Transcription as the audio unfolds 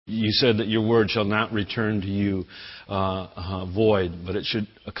you said that your word shall not return to you void, but it should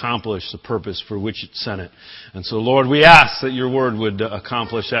accomplish the purpose for which it sent it. And so, Lord, we ask that your word would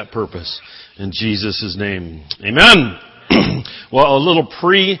accomplish that purpose in Jesus' name. Amen. Well, a little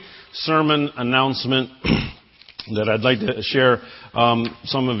pre-sermon announcement that I'd like to share.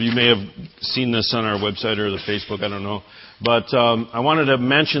 Some of you may have seen this on our website or the Facebook, I don't know. But I wanted to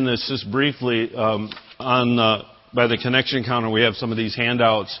mention this just briefly. By the Connection Counter, we have some of these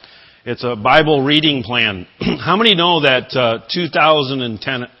handouts. It's a Bible reading plan. How many know that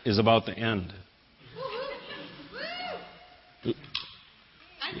 2010 is about to end?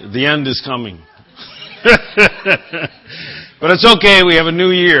 The end is coming. But it's okay, we have a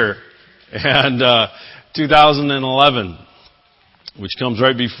new year. And 2011, which comes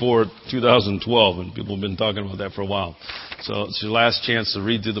right before 2012, and people have been talking about that for a while. So it's your last chance to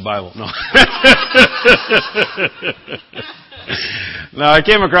read through the Bible. No. No, I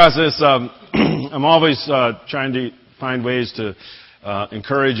came across this. I'm always trying to find ways to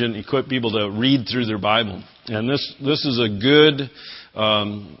encourage and equip people to read through their Bible. And this is a good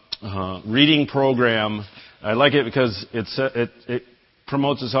reading program. I like it because it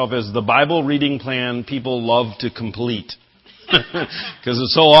promotes itself as the Bible reading plan people love to complete.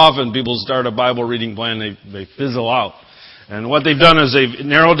 Because so often people start a Bible reading plan, they fizzle out. And what they've done is they've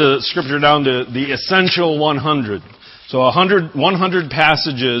narrowed the Scripture down to the essential 100. So 100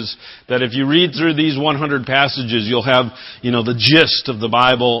 passages that if you read through these 100 passages, you'll have, the gist of the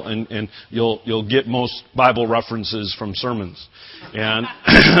Bible, and you'll get most Bible references from sermons. And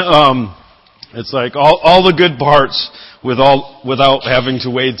it's like all the good parts without having to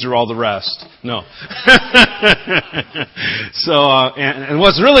wade through all the rest. No. So, and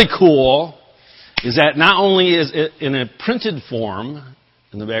what's really cool is that not only is it in a printed form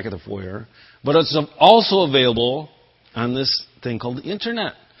in the back of the foyer, but it's also available on this thing called the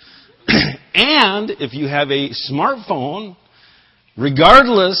Internet. And if you have a smartphone,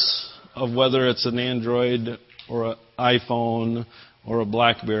 regardless of whether it's an Android or an iPhone or a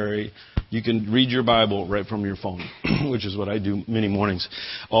BlackBerry, you can read your Bible right from your phone, which is what I do many mornings,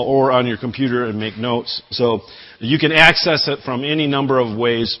 or on your computer and make notes. So you can access it from any number of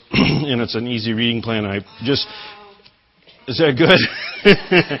ways, and it's an easy reading plan. Is that good?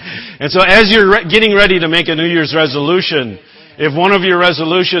 And so as you're getting ready to make a New Year's resolution, if one of your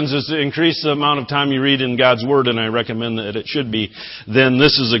resolutions is to increase the amount of time you read in God's Word, and I recommend that it should be, then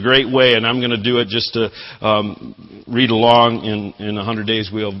this is a great way, and I'm going to do it just to read along. In 100 days,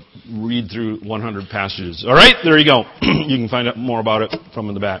 we'll read through 100 passages. All right, there you go. You can find out more about it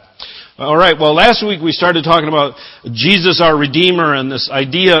from the back. All right, well, last week we started talking about Jesus, our Redeemer, and this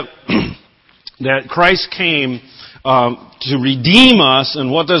idea that Christ came to redeem us,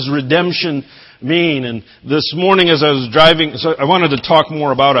 and what does redemption mean? And this morning as I was driving, so I wanted to talk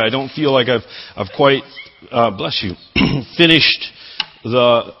more about it. I don't feel like I've quite, bless you, finished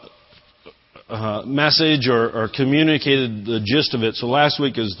the message or communicated the gist of it. So last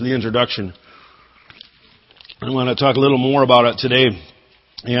week is the introduction. I want to talk a little more about it today.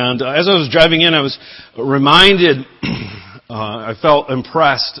 And as I was driving in, I was reminded, I felt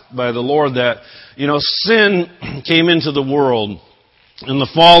impressed by the Lord that, sin came into the world. And the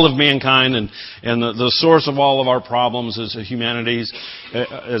fall of mankind and the source of all of our problems is humanity's,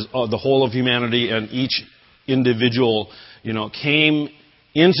 as the whole of humanity, and each individual, came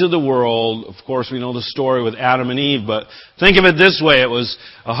into the world. Of course, we know the story with Adam and Eve, but think of it this way. It was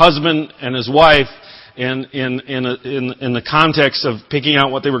a husband and his wife in the context of picking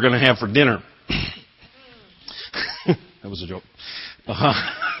out what they were going to have for dinner. That was a joke.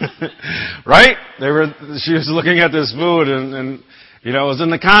 Right? She was looking at this food and it was in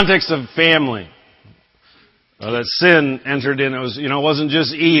the context of family. That sin entered in. It was, it wasn't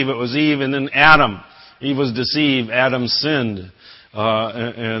just Eve. It was Eve and then Adam. Eve was deceived. Adam sinned.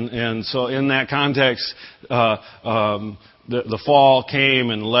 And so in that context, the fall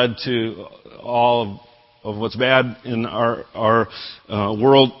came and led to all of what's bad in our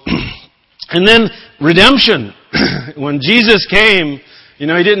world. And then redemption. When Jesus came, He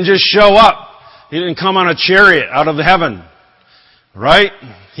didn't just show up. He didn't come on a chariot out of heaven. Right?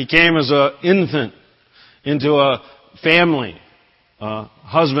 He came as an infant into a family,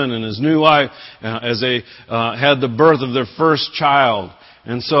 husband and his new wife, as they had the birth of their first child.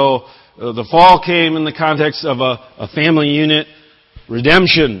 And so the fall came in the context of a family unit.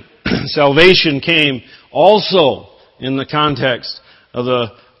 Redemption, salvation came also in the context of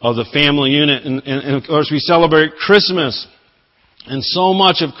the family unit. And of course we celebrate Christmas And so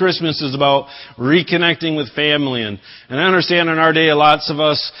much of Christmas is about reconnecting with family. And I understand in our day, lots of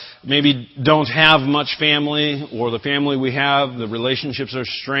us maybe don't have much family, or the family we have, the relationships are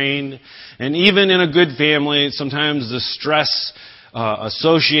strained. And even in a good family, sometimes the stress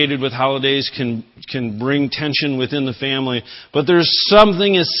associated with holidays can bring tension within the family. But there's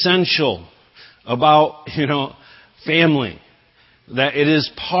something essential about, family. That it is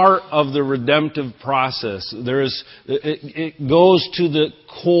part of the redemptive process. It goes to the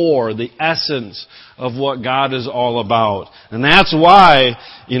core, the essence of what God is all about. And that's why,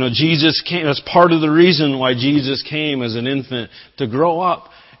 Jesus came, that's part of the reason why Jesus came as an infant, to grow up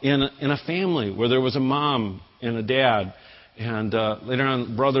in a family where there was a mom and a dad, and later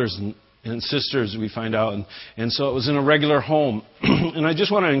on brothers and sisters, we find out. And so it was in a regular home. And I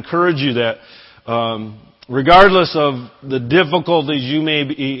just want to encourage you that, regardless of the difficulties you may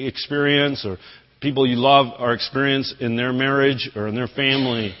experience, or people you love are experience in their marriage or in their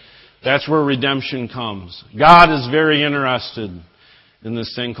family, that's where redemption comes. God is very interested in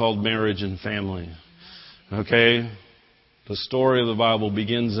this thing called marriage and family. Okay? The story of the Bible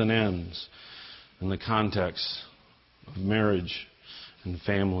begins and ends in the context of marriage and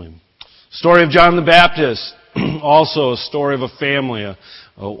family. Story of John the Baptist, also a story of a family, a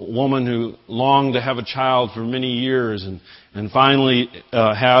woman who longed to have a child for many years and finally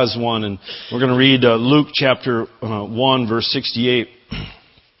has one. And we're going to read Luke chapter 1, verse 68.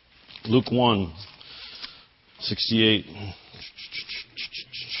 Luke 1, 68.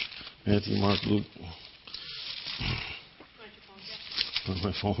 Matthew, Mark, Luke.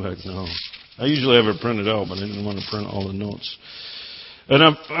 My phone back now. I usually have it printed out, but I didn't want to print all the notes. And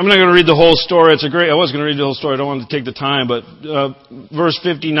I'm not going to read the whole story. I was going to read the whole story. I don't want to take the time. But verse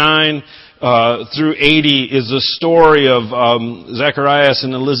 59 through 80 is the story of Zacharias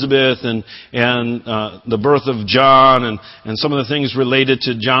and Elizabeth and the birth of John and some of the things related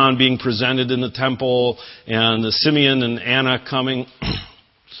to John being presented in the temple, and the Simeon and Anna coming.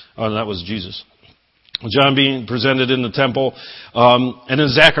 Oh, that was Jesus. John being presented in the temple, and in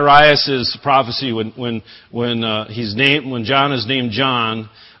Zacharias' prophecy, when John is named John,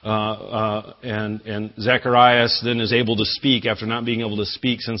 and Zacharias then is able to speak after not being able to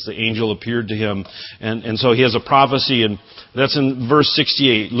speak since the angel appeared to him, and so he has a prophecy, and that's in verse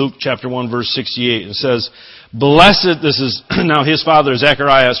 68, Luke chapter 1, verse 68. It says, "Blessed," this is now his father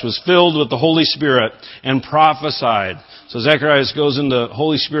Zacharias was filled with the Holy Spirit and prophesied. So Zacharias goes into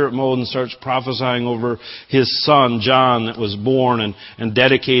Holy Spirit mode and starts prophesying over his son, John, that was born and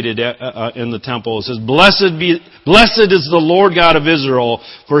dedicated in the temple. It says, Blessed is the Lord God of Israel,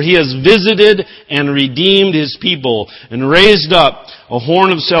 for He has visited and redeemed His people and raised up a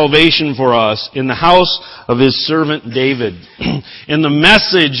horn of salvation for us in the house of His servant David. In the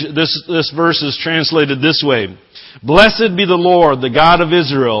Message, this verse is translated this way. Blessed be the Lord, the God of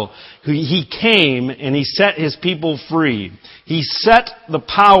Israel. He came and He set His people free. He set the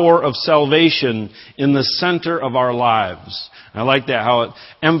power of salvation in the center of our lives. I like that, how it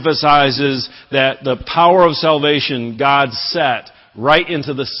emphasizes that the power of salvation God set right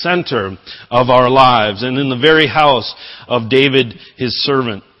into the center of our lives and in the very house of David, His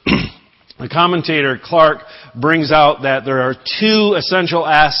servant. The commentator Clark brings out that there are two essential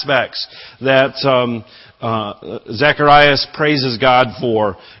aspects that Zacharias praises God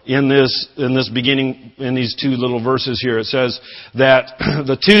for in this beginning, in these two little verses here. It says that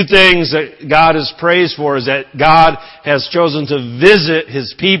the two things that God is praised for is that God has chosen to visit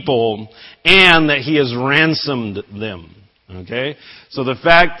His people and that He has ransomed them. Okay? So the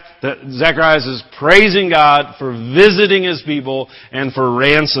fact that Zacharias is praising God for visiting His people and for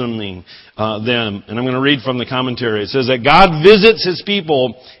ransoming them. And I'm going to read from the commentary. It says that God visits His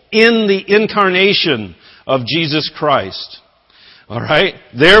people in the incarnation of Jesus Christ. Alright?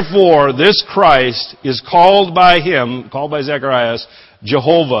 Therefore, this Christ is called by Zacharias,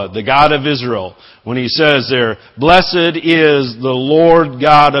 Jehovah, the God of Israel. When he says there, Blessed is the Lord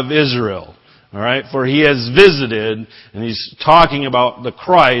God of Israel. Alright? For He has visited, and he's talking about the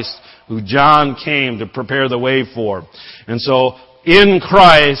Christ who John came to prepare the way for. And so, in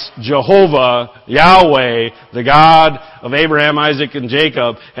Christ, Jehovah, Yahweh, the God of Abraham, Isaac, and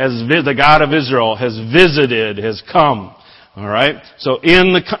Jacob, the God of Israel, has visited, has come. Alright? So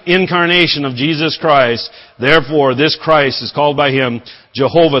in the incarnation of Jesus Christ, therefore this Christ is called by Him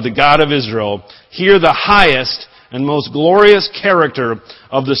Jehovah, the God of Israel. Here the highest and most glorious character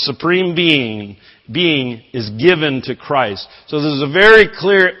of the supreme being is given to Christ. So there's a very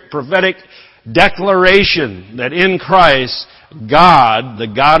clear prophetic declaration that in Christ, God, the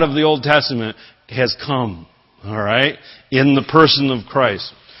God of the Old Testament, has come. Alright? In the person of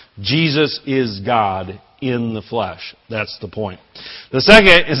Christ. Jesus is God in the flesh. That's the point. The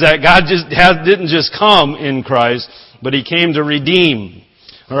second is that God didn't just come in Christ, but He came to redeem.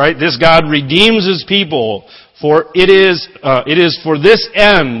 All right, this God redeems His people, for it is for this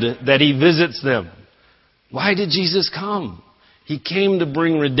end that He visits them. Why did Jesus come? He came to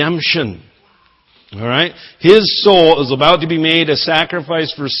bring redemption. All right? His soul is about to be made a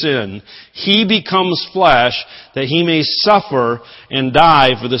sacrifice for sin. He becomes flesh that He may suffer and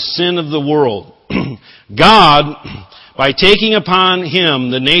die for the sin of the world. God, by taking upon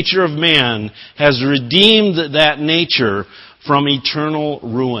Him the nature of man, has redeemed that nature from eternal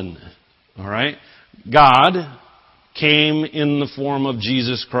ruin. All right? God came in the form of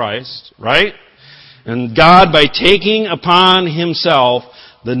Jesus Christ, right? And God, by taking upon Himself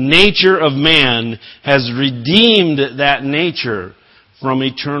the nature of man, has redeemed that nature from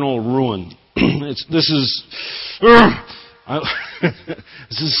eternal ruin. This is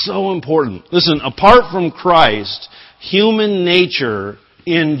so important. Listen, apart from Christ, human nature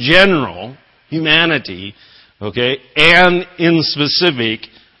in general, humanity, okay, and in specific,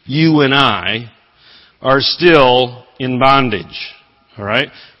 you and I, are still in bondage. All right?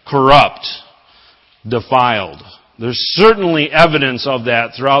 Corrupt. Defiled. There's certainly evidence of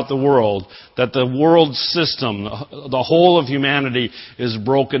that throughout the world, that the world system, the whole of humanity is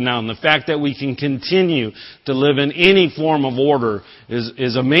broken down. The fact that we can continue to live in any form of order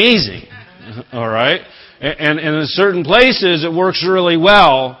is amazing. All right? And in certain places it works really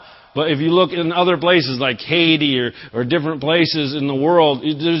well, but if you look in other places like Haiti or different places in the world,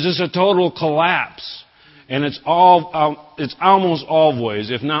 there's just a total collapse. And it's almost always,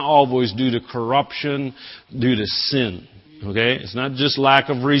 if not always, due to corruption, due to sin. Okay? It's not just lack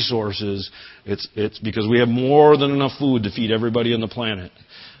of resources. It's because we have more than enough food to feed everybody on the planet.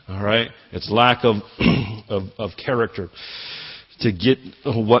 All right? It's lack of character to get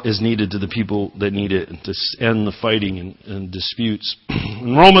what is needed to the people that need it and to end the fighting and disputes.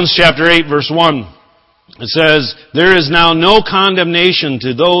 In Romans chapter 8, verse 1, it says, "There is now no condemnation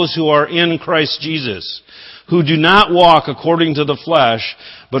to those who are in Christ Jesus, who do not walk according to the flesh,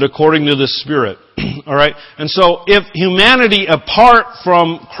 but according to the Spirit." All right? And so if humanity apart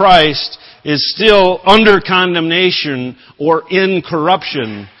from Christ is still under condemnation or in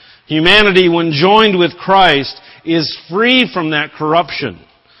corruption, humanity, when joined with Christ, is free from that corruption.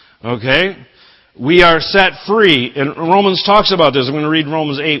 Okay? We are set free. And Romans talks about this. I'm going to read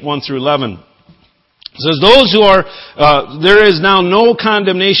Romans 8, 1 through 11. It says, there is now no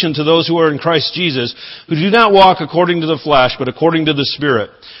condemnation to those who are in Christ Jesus, who do not walk according to the flesh, but according to the Spirit.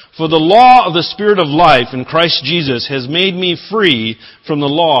 For the law of the Spirit of life in Christ Jesus has made me free from the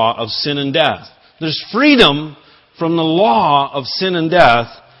law of sin and death. There's freedom from the law of sin and death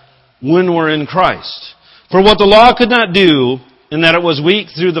when we're in Christ. For what the law could not do, in that it was weak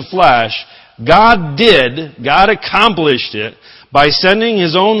through the flesh, God accomplished it by sending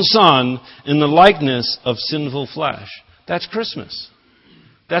His own Son in the likeness of sinful flesh. That's Christmas.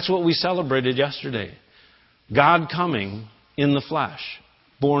 That's what we celebrated yesterday. God coming in the flesh,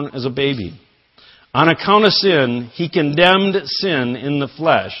 born as a baby. On account of sin, He condemned sin in the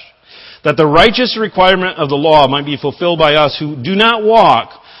flesh, that the righteous requirement of the law might be fulfilled by us who do not walk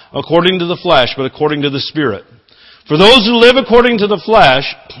according to the flesh, but according to the Spirit. For those who live according to the flesh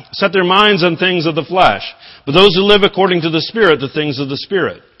set their minds on things of the flesh, but those who live according to the Spirit, the things of the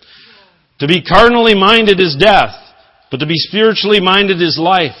Spirit. To be carnally minded is death, but to be spiritually minded is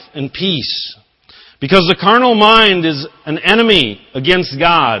life and peace. Because the carnal mind is an enemy against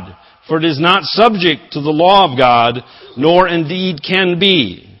God, for it is not subject to the law of God, nor indeed can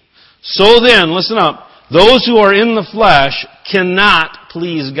be. So then, listen up, those who are in the flesh cannot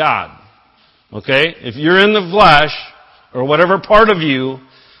please God. Okay? If you're in the flesh, or whatever part of you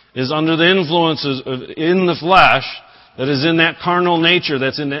is under the influences of in the flesh, that is in that carnal nature,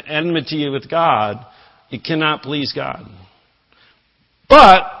 that's in the enmity with God, it cannot please God.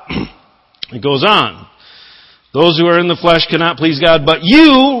 But, it goes on. Those who are in the flesh cannot please God, but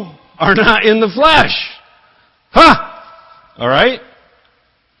you are not in the flesh. Alright?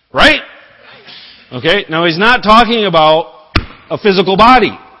 Right? Okay, now he's not talking about a physical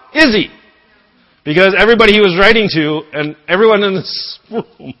body, is he? Because everybody he was writing to, and everyone in this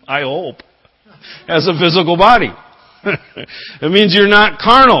room, I hope, has a physical body. It means you're not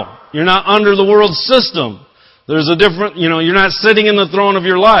carnal. You're not under the world system. There's a different, you're not sitting in the throne of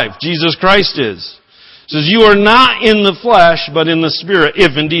your life. Jesus Christ is. It says, you are not in the flesh, but in the Spirit,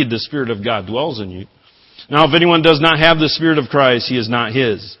 if indeed the Spirit of God dwells in you. Now, if anyone does not have the Spirit of Christ, he is not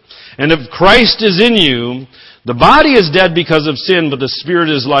his. And if Christ is in you, the body is dead because of sin, but the Spirit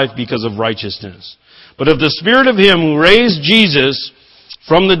is life because of righteousness. But if the Spirit of Him who raised Jesus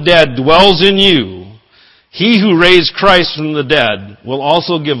from the dead dwells in you, He who raised Christ from the dead will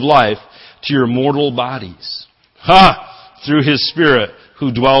also give life to your mortal bodies. Through His Spirit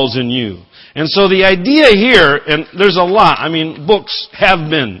who dwells in you. And so the idea here, and there's a lot, books have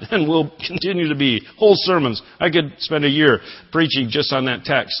been and will continue to be, whole sermons. I could spend a year preaching just on that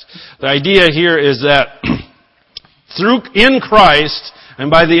text. The idea here is that in Christ and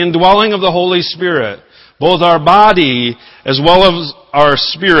by the indwelling of the Holy Spirit, both our body as well as our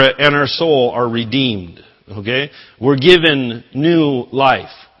spirit and our soul are redeemed. Okay? We're given new life.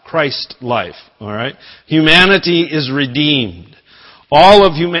 Christ life. Alright? Humanity is redeemed. All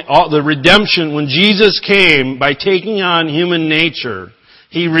the redemption, when Jesus came by taking on human nature,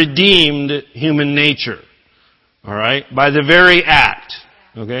 He redeemed human nature. Alright? By the very act.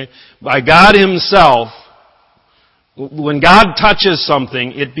 Okay? By God Himself, when God touches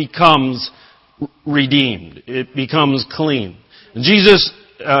something, it becomes redeemed. It becomes clean. And Jesus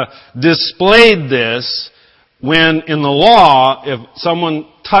displayed this when in the law, if someone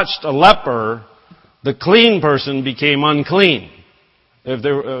touched a leper, the clean person became unclean. If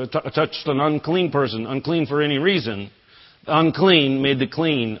they touched an unclean person, unclean for any reason, the unclean made the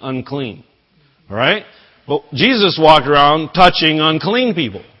clean unclean. Alright? Well, Jesus walked around touching unclean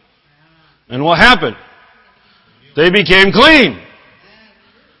people. And what happened? They became clean.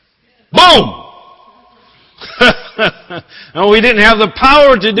 Boom! And we didn't have the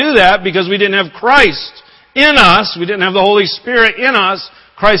power to do that because we didn't have Christ in us. We didn't have the Holy Spirit in us.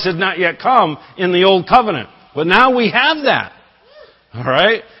 Christ had not yet come in the Old Covenant. But now we have that.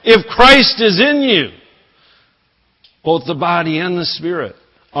 Alright? If Christ is in you, both the body and the spirit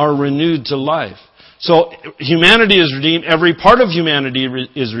are renewed to life. So humanity is redeemed. Every part of humanity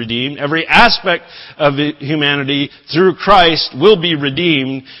is redeemed. Every aspect of humanity through Christ will be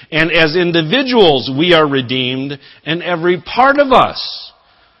redeemed. And as individuals, we are redeemed. And every part of us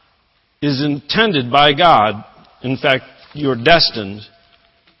is intended by God. In fact, you're destined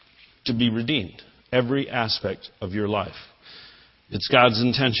to be redeemed. Every aspect of your life. It's God's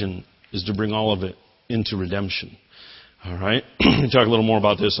intention is to bring all of it into redemption. All right? We'll talk a little more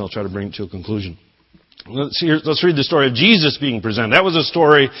about this and I'll try to bring it to a conclusion. Let's read the story of Jesus being presented. That was a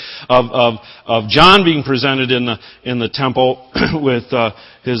story of John being presented in the temple with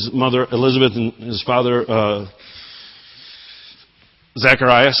his mother Elizabeth and his father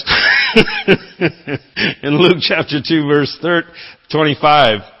Zacharias. In Luke chapter 2 verse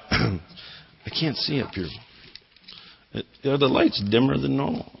 25. I can't see up here. Are the lights dimmer than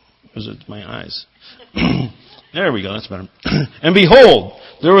normal? Or is it my eyes? There we go, that's better. And behold,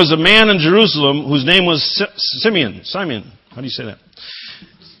 there was a man in Jerusalem whose name was Simeon. Simeon, how do you say that?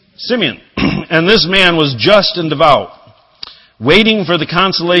 Simeon. And this man was just and devout, waiting for the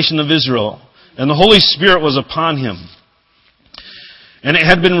consolation of Israel. And the Holy Spirit was upon him. And it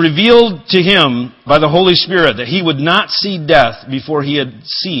had been revealed to him by the Holy Spirit that he would not see death before he had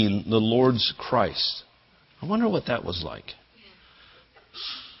seen the Lord's Christ. I wonder what that was like.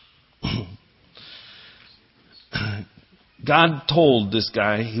 God told this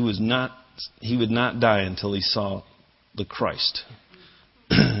guy he would not die until he saw the Christ.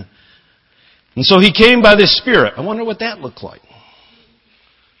 And so he came by the Spirit. I wonder what that looked like.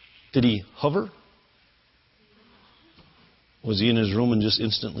 Did he hover? Was he in his room and just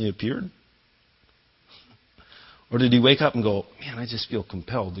instantly appeared? Or did he wake up and go, man, I just feel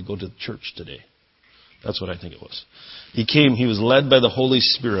compelled to go to church today? That's what I think it was. He came, he was led by the Holy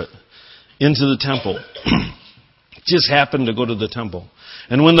Spirit into the temple. Just happened to go to the temple.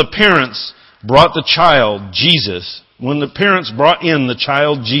 And when the parents brought the child, Jesus, when the parents brought in the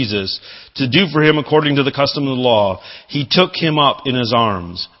child Jesus to do for him according to the custom of the law, he took him up in his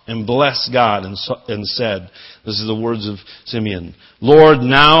arms and blessed God and said, this is the words of Simeon, Lord,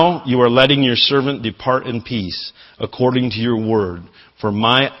 now you are letting your servant depart in peace according to your word, for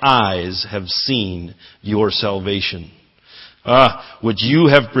my eyes have seen your salvation. Which you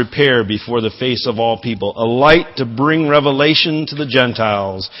have prepared before the face of all people, a light to bring revelation to the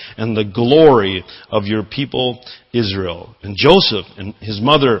Gentiles and the glory of your people Israel. And Joseph and his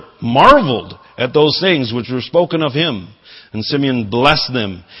mother marveled at those things which were spoken of him. And Simeon blessed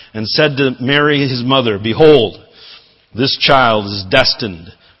them and said to Mary his mother, behold, this child is destined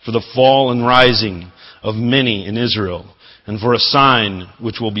for the fall and rising of many in Israel, and for a sign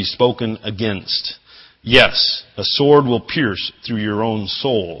which will be spoken against. Yes, a sword will pierce through your own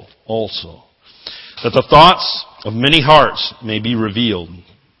soul also, that the thoughts of many hearts may be revealed.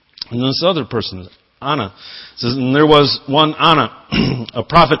 And this other person, Anna, says, and there was one Anna, a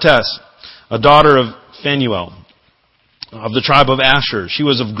prophetess, a daughter of Phanuel, of the tribe of Asher. She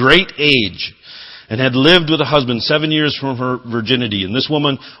was of great age, and had lived with a husband 7 years from her virginity. And this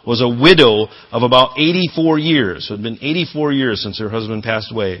woman was a widow of about 84 years. So it had been 84 years since her husband passed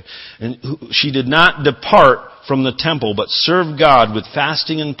away. And she did not depart from the temple, but served God with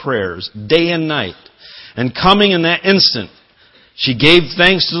fasting and prayers day and night. And coming in that instant, she gave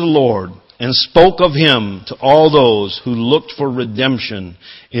thanks to the Lord and spoke of Him to all those who looked for redemption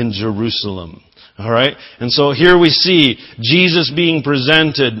in Jerusalem. Alright? And so here we see Jesus being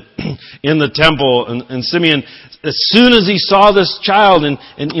presented in the temple, and Simeon, as soon as he saw this child, and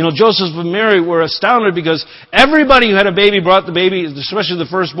Joseph and Mary were astounded because everybody who had a baby brought the baby, especially the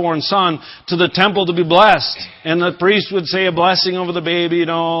firstborn son, to the temple to be blessed. And the priest would say a blessing over the baby,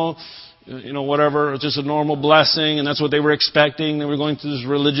 whatever, just a normal blessing, and that's what they were expecting. They were going through this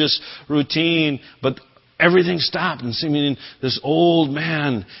religious routine, but everything stopped. And Simeon, this old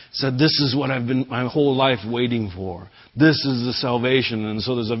man, said, "This is what I've been my whole life waiting for. This is the salvation." And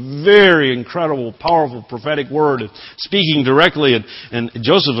so there's a very incredible, powerful prophetic word speaking directly, and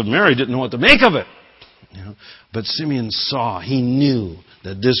Joseph and Mary didn't know what to make of it. But Simeon saw, he knew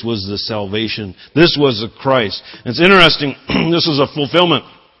that this was the salvation. This was the Christ. And it's interesting, this is a fulfillment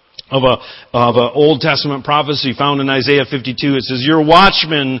of a Old Testament prophecy found in Isaiah 52. It says, "Your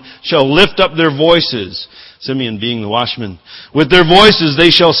watchmen shall lift up their voices," Simeon being the watchman, "with their voices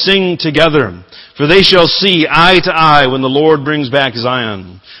they shall sing together. For they shall see eye to eye when the Lord brings back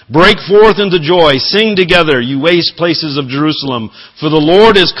Zion. Break forth into joy, sing together, you waste places of Jerusalem. For the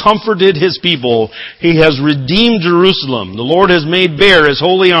Lord has comforted His people. He has redeemed Jerusalem. The Lord has made bare His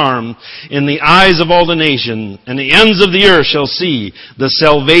holy arm in the eyes of all the nation, and the ends of the earth shall see the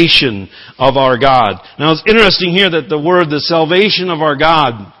salvation of our God." Now it's interesting here that the word, the salvation of our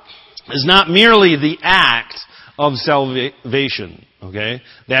God, is not merely the act of salvation. Okay?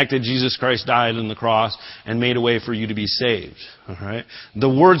 The act that Jesus Christ died on the cross and made a way for you to be saved. Alright? The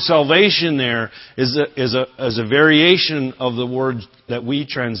word salvation there is a variation of the word that we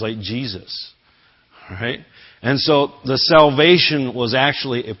translate Jesus. Alright? And so the salvation was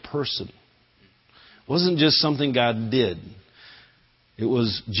actually a person. It wasn't just something God did. It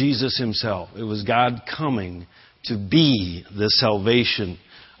was Jesus Himself. It was God coming to be the salvation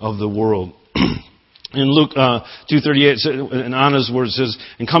of the world. In Luke 2:38, in Anna's words, it says,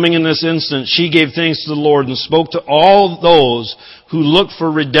 "And coming in this instant, she gave thanks to the Lord and spoke to all those who looked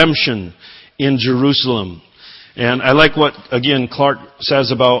for redemption in Jerusalem." And I like what, again, Clark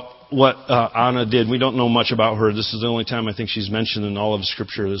says about what Anna did. We don't know much about her. This is the only time I think she's mentioned in all of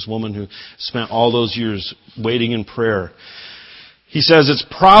Scripture, this woman who spent all those years waiting in prayer. He says it's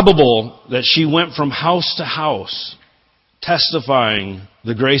probable that she went from house to house testifying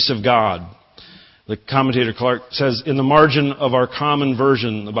the grace of God. The commentator Clark says, in the margin of our common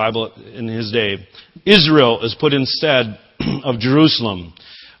version, the Bible in his day, Israel is put instead of Jerusalem.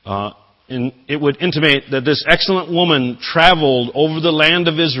 And it would intimate that this excellent woman traveled over the land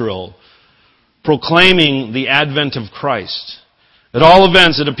of Israel, proclaiming the advent of Christ. At all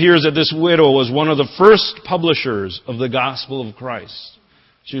events, it appears that this widow was one of the first publishers of the gospel of Christ.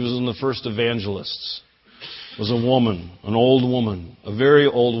 She was one of the first evangelists. Was a woman, an old woman, a very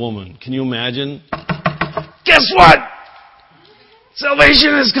old woman. Can you imagine? Guess what?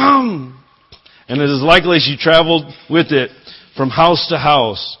 Salvation has come! And it is likely she traveled with it from house to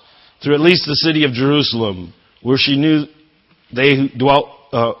house through at least the city of Jerusalem, where she knew they dwelt,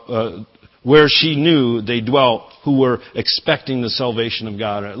 who were expecting the salvation of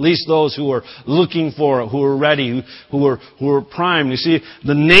God, or at least those who were looking for it, who were ready, who were primed. You see,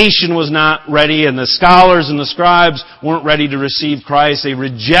 the nation was not ready, and the scholars and the scribes weren't ready to receive Christ. They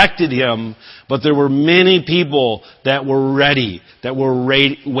rejected Him, but there were many people that were ready, that were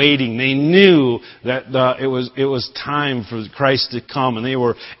waiting. They knew that it was time for Christ to come, and they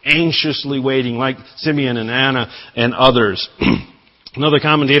were anxiously waiting, like Simeon and Anna and others. Another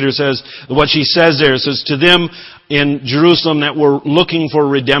commentator says, what she says there, says, to them in Jerusalem that were looking for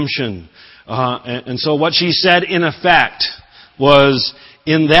redemption. And so what she said in effect was,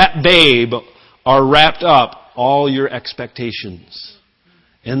 in that babe are wrapped up all your expectations.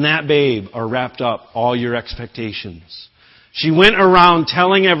 In that babe are wrapped up all your expectations. She went around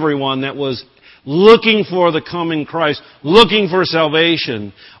telling everyone that was looking for the coming Christ, looking for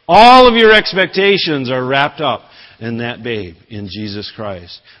salvation, all of your expectations are wrapped up in that babe, in Jesus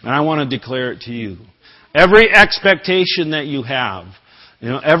Christ. And I want to declare it to you. Every expectation that you have,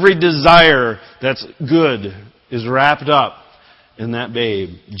 every desire that's good is wrapped up in that babe,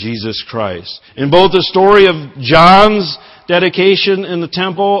 Jesus Christ. In both the story of John's dedication in the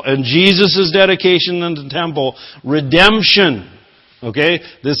temple and Jesus' dedication in the temple, redemption,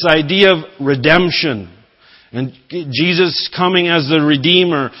 this idea of redemption And Jesus coming as the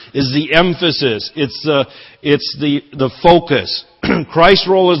Redeemer is the emphasis. It's the focus. Christ's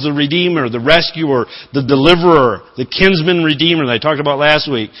role as the Redeemer, the Rescuer, the Deliverer, the Kinsman Redeemer that I talked about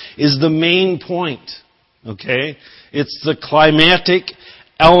last week is the main point. Okay? It's the climactic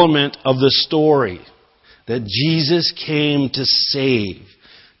element of the story that Jesus came to save,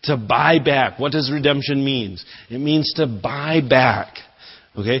 to buy back. What does redemption mean? It means to buy back.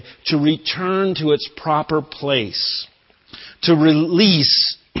 Okay? To return to its proper place. To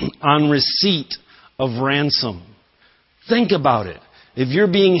release on receipt of ransom. Think about it. If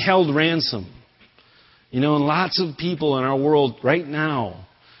you're being held ransom, and lots of people in our world right now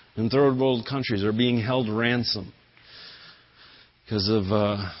in third world countries are being held ransom because of,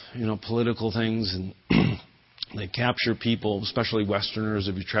 political things, and they capture people, especially Westerners.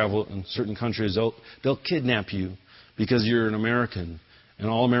 If you travel in certain countries, they'll kidnap you because you're an American. And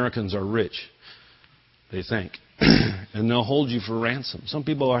all Americans are rich, they think. And they'll hold you for ransom. Some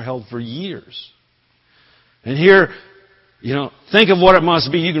people are held for years. And here, think of what it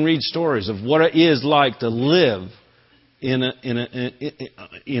must be. You can read stories of what it is like to live as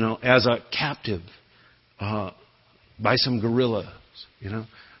a captive by some guerrillas,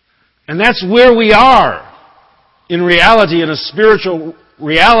 And that's where we are. In reality, in a spiritual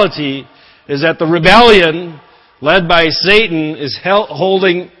reality, is that the rebellion led by Satan is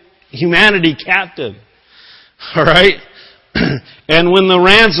holding humanity captive. All right? And when the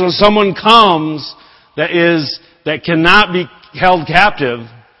ransom of someone comes that cannot be held captive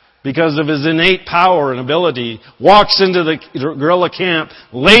because of his innate power and ability, walks into the guerrilla camp,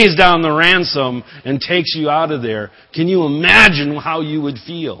 lays down the ransom, and takes you out of there, can you imagine how you would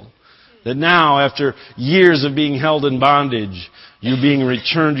feel? That now, after years of being held in bondage, you're being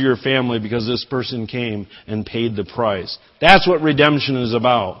returned to your family because this person came and paid the price. That's what redemption is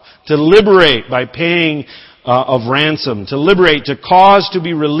about. To liberate by paying of ransom. To liberate, to cause to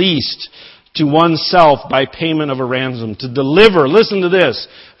be released to oneself by payment of a ransom. To deliver, listen to this,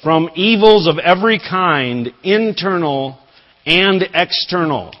 from evils of every kind, internal and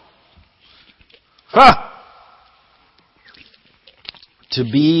external. To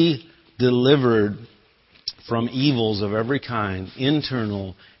be delivered from evils of every kind,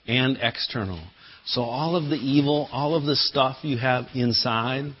 internal and external. So all of the evil, all of the stuff you have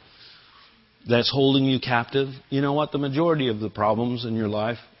inside that's holding you captive, you know what? The majority of the problems in your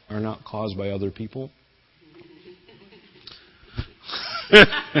life are not caused by other people.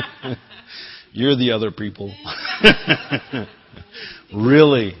 You're the other people.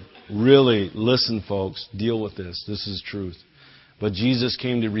 Really, listen, folks. Deal with this. This is truth. But Jesus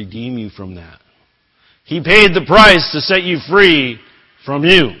came to redeem you from that. He paid the price to set you free from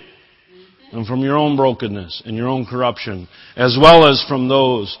you and from your own brokenness and your own corruption, as well as from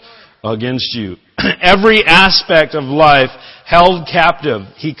those against you. Every aspect of life held captive,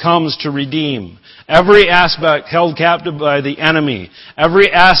 He comes to redeem. Every aspect held captive by the enemy.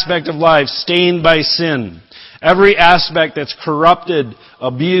 Every aspect of life stained by sin. Every aspect that's corrupted,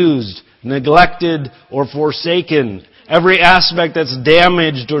 abused, neglected, or forsaken. Every aspect that's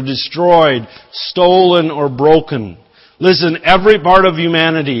damaged or destroyed, stolen or broken. Listen, every part of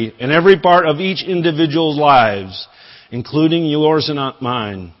humanity and every part of each individual's lives, including yours and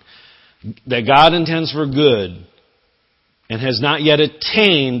mine, that God intends for good and has not yet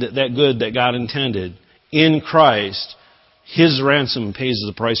attained that good that God intended in Christ, His ransom pays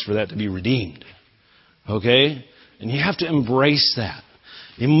the price for that to be redeemed. Okay? And you have to embrace that.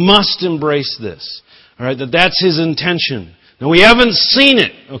 You must embrace this. All right, that's His intention. Now, we haven't seen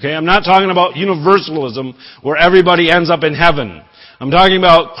it, okay? I'm not talking about universalism where everybody ends up in heaven. I'm talking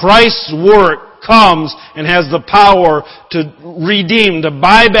about Christ's work comes and has the power to redeem, to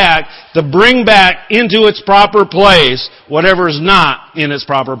buy back, to bring back into its proper place whatever is not in its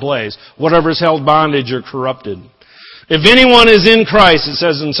proper place, whatever is held bondage or corrupted. If anyone is in Christ, it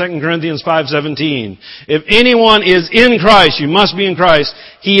says in 2 Corinthians 5:17, if anyone is in Christ, you must be in Christ,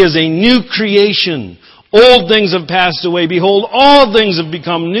 he is a new creation. Old things have passed away. Behold, all things have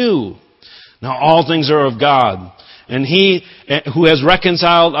become new. Now all things are of God. And He who has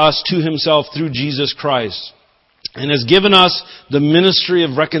reconciled us to Himself through Jesus Christ and has given us the ministry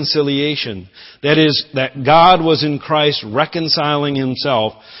of reconciliation. That is, that God was in Christ reconciling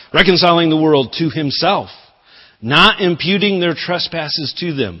the world to Himself, not imputing their trespasses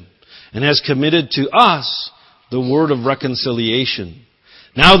to them, and has committed to us the word of reconciliation.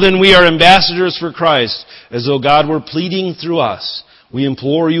 Now then, we are ambassadors for Christ, as though God were pleading through us. We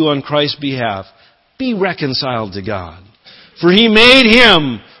implore you on Christ's behalf, be reconciled to God. For He made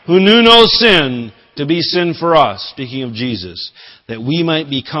Him who knew no sin to be sin for us, speaking of Jesus, that we might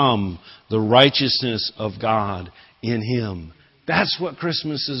become the righteousness of God in Him. That's what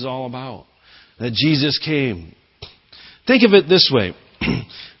Christmas is all about. That Jesus came. Think of it this way.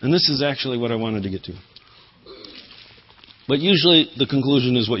 And this is actually what I wanted to get to. But usually the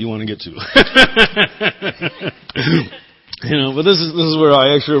conclusion is what you want to get to. But this is where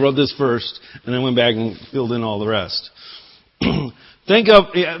I actually wrote this first, and then went back and filled in all the rest. Think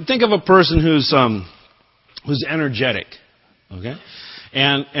of a person who's energetic, okay?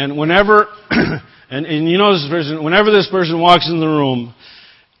 And whenever and you know this person, whenever this person walks in the room,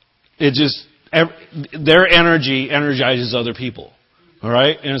 their energy energizes other people. All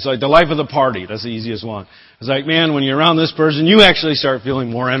right? And it's like the life of the party. That's the easiest one. It's like, man, when you're around this person, you actually start feeling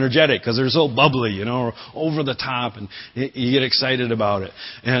more energetic because they're so bubbly, or over the top, and you get excited about it.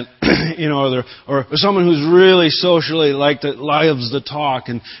 And, or someone who's really socially loves to talk,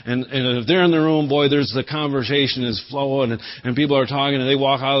 and if they're in the room, boy, there's the conversation is flowing, and people are talking, and they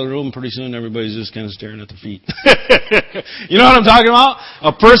walk out of the room, and pretty soon everybody's just kind of staring at the feet. You know what I'm talking about?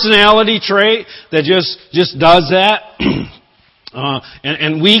 A personality trait that just does that.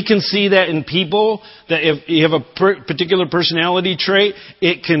 And we can see that in people, that if you have a particular personality trait,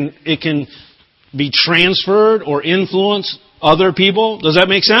 it can be transferred or influence other people. Does that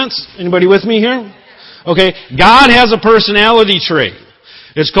make sense? Anybody with me here? Okay. God has a personality trait.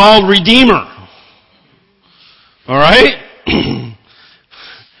 It's called Redeemer. Alright?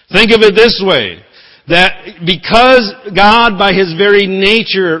 Think of it this way. That because God by His very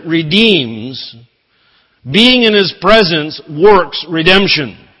nature redeems, being in His presence works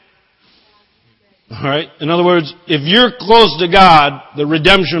redemption. Alright? In other words, if you're close to God, the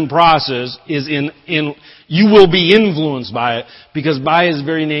redemption process is you will be influenced by it, because by His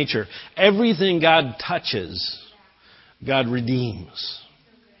very nature, everything God touches, God redeems.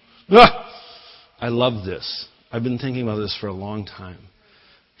 I love this. I've been thinking about this for a long time.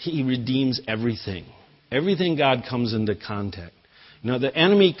 He redeems everything. Everything God comes into contact. The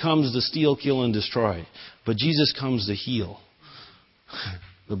enemy comes to steal, kill, and destroy. But Jesus comes to heal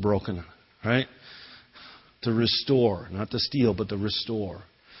the broken, right? To restore, not to steal, but to restore.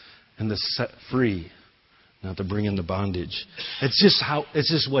 And to set free, not to bring into bondage. It's just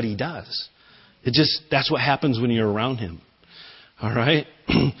what He does. That's what happens when you're around Him. Alright?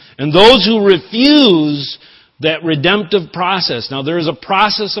 And those who refuse that redemptive process. Now there is a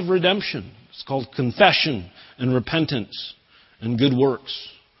process of redemption. It's called confession and repentance. And good works.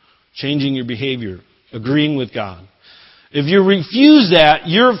 Changing your behavior. Agreeing with God. If you refuse that,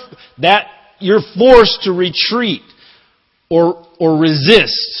 you're forced to retreat or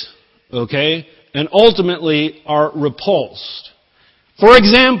resist. Okay? And ultimately are repulsed. For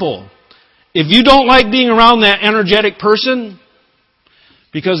example, if you don't like being around that energetic person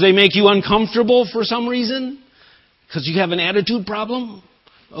because they make you uncomfortable for some reason, because you have an attitude problem,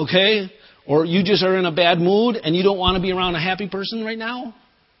 okay? Or you just are in a bad mood and you don't want to be around a happy person right now.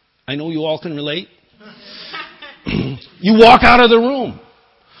 I know you all can relate. You walk out of the room.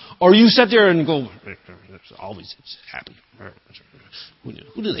 Or you sit there and go, it's happy.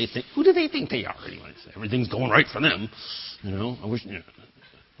 Who do they think they are anyway? Everything's going right for them. I wish,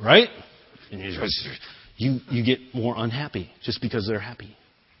 right? And you get more unhappy just because they're happy.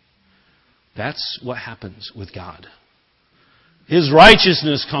 That's what happens with God. His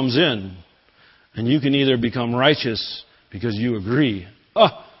righteousness comes in. And you can either become righteous because you agree, I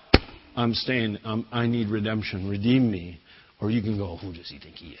need redemption, redeem me. Or you can go, who does He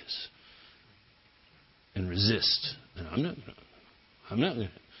think He is? And resist. And I'm not going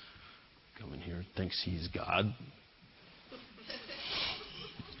to come in here and thinks He's God.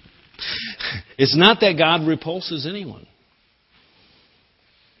 It's not that God repulses anyone.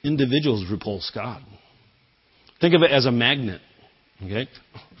 Individuals repulse God. Think of it as a magnet. Okay?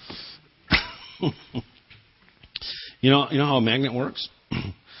 You know how a magnet works?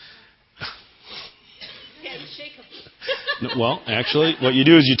 Well, actually, what you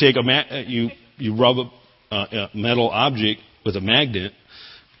do is you take you rub a metal object with a magnet,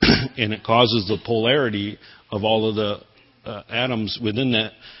 and it causes the polarity of all of the atoms within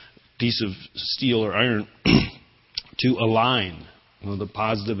that piece of steel or iron to align. The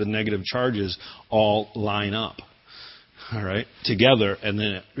positive and negative charges all line up. All right, together, and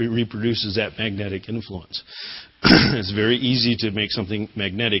then it reproduces that magnetic influence. It's very easy to make something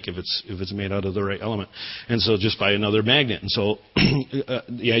magnetic if it's made out of the right element, and so just by another magnet. And so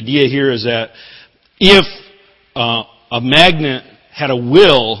the idea here is that if a magnet had a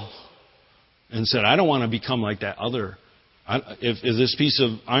will and said, "I don't want to become like that other," if this piece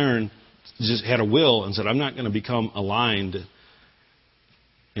of iron just had a will and said, "I'm not going to become aligned,"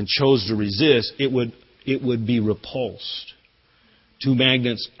 and chose to resist, it would be repulsed. Two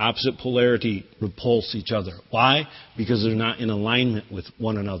magnets, opposite polarity, repulse each other. Why? Because they're not in alignment with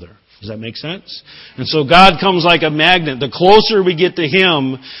one another. Does that make sense? And so God comes like a magnet. The closer we get to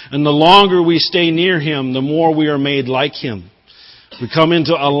Him and the longer we stay near Him, the more we are made like Him. We come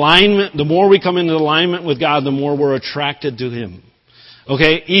into alignment. The more we come into alignment with God, the more we're attracted to Him.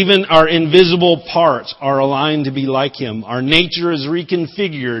 Okay? Even our invisible parts are aligned to be like Him. Our nature is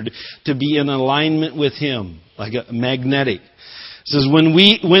reconfigured to be in alignment with Him, like a magnetic. It says, let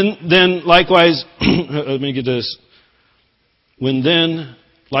me get this. We then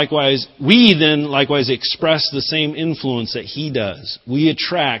likewise express the same influence that He does. We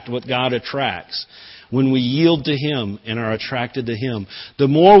attract what God attracts when we yield to Him and are attracted to Him. The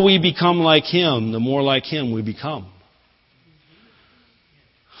more we become like Him, the more like Him we become.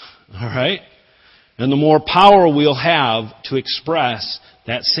 All right? And the more power we'll have to express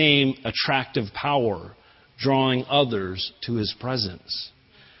that same attractive power, drawing others to His presence.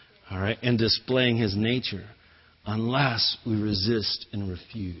 All right? And displaying His nature. Unless we resist and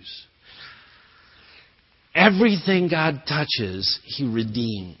refuse. Everything God touches, He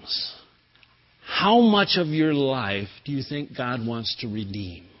redeems. How much of your life do you think God wants to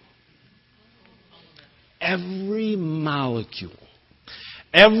redeem? Every molecule.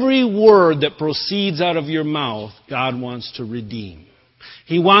 Every word that proceeds out of your mouth, God wants to redeem.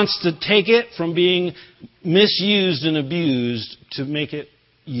 He wants to take it from being misused and abused to make it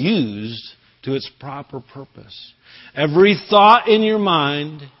used to its proper purpose. Every thought in your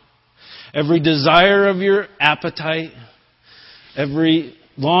mind, every desire of your appetite, every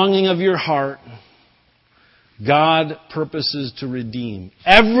longing of your heart, God purposes to redeem.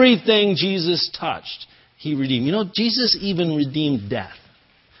 Everything Jesus touched, He redeemed. You know, Jesus even redeemed death.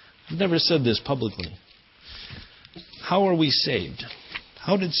 I've never said this publicly. How are we saved?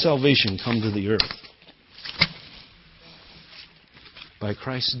 How did salvation come to the earth? By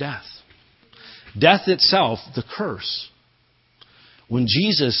Christ's death. Death itself, the curse, when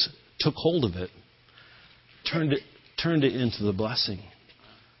Jesus took hold of it, turned it into the blessing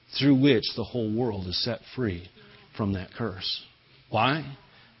through which the whole world is set free from that curse. Why?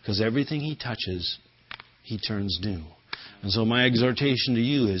 Because everything He touches, He turns new. And so my exhortation to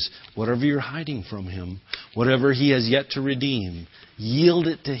you is, whatever you're hiding from Him, whatever He has yet to redeem, yield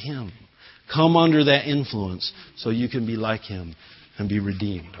it to Him. Come under that influence so you can be like Him and be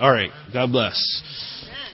redeemed. All right. God bless.